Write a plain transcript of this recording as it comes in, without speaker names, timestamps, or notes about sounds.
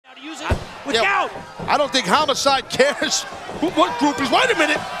Look out! I don't think Homicide cares what group he's. Wait a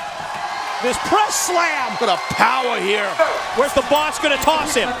minute! This press slam! Look at the power here. Where's the boss gonna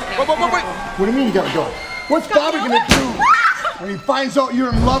toss him? Wait. What do you mean you gotta go? What's Bobby gonna do when he finds out you're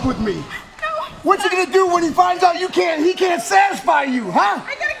in love with me? What's he gonna do when he finds out he can't satisfy you, huh?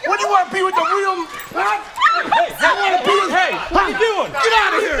 What do you want to be with the real, huh? Hey, what are you doing? Get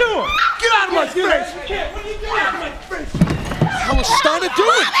out of here! Get out of my face! What are you doing? How is Steiner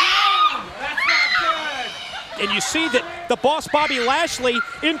doing? And you see that the boss Bobby Lashley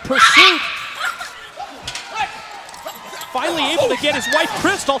in pursuit. Finally able to get his wife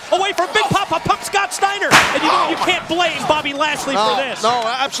Crystal away from Big Papa Pump Scott Steiner. And you can't blame Bobby Lashley for this. No,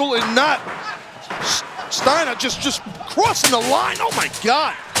 absolutely not. Steiner just crossing the line. Oh my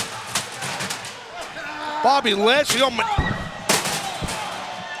God. Bobby Lashley, oh my.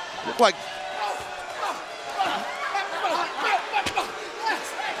 Look like.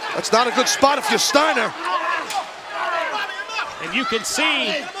 That's not a good spot if you're Steiner. And you can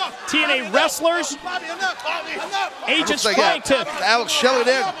see TNA wrestlers, agents trying to Alex Shelley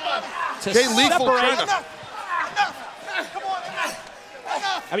there. Jay Lethal separate.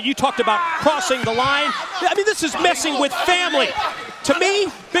 I mean, you talked about crossing the line. I mean, this is messing with family. To me,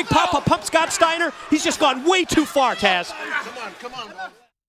 Big Papa Pump Scott Steiner, he's just gone way too far, Taz. Come on.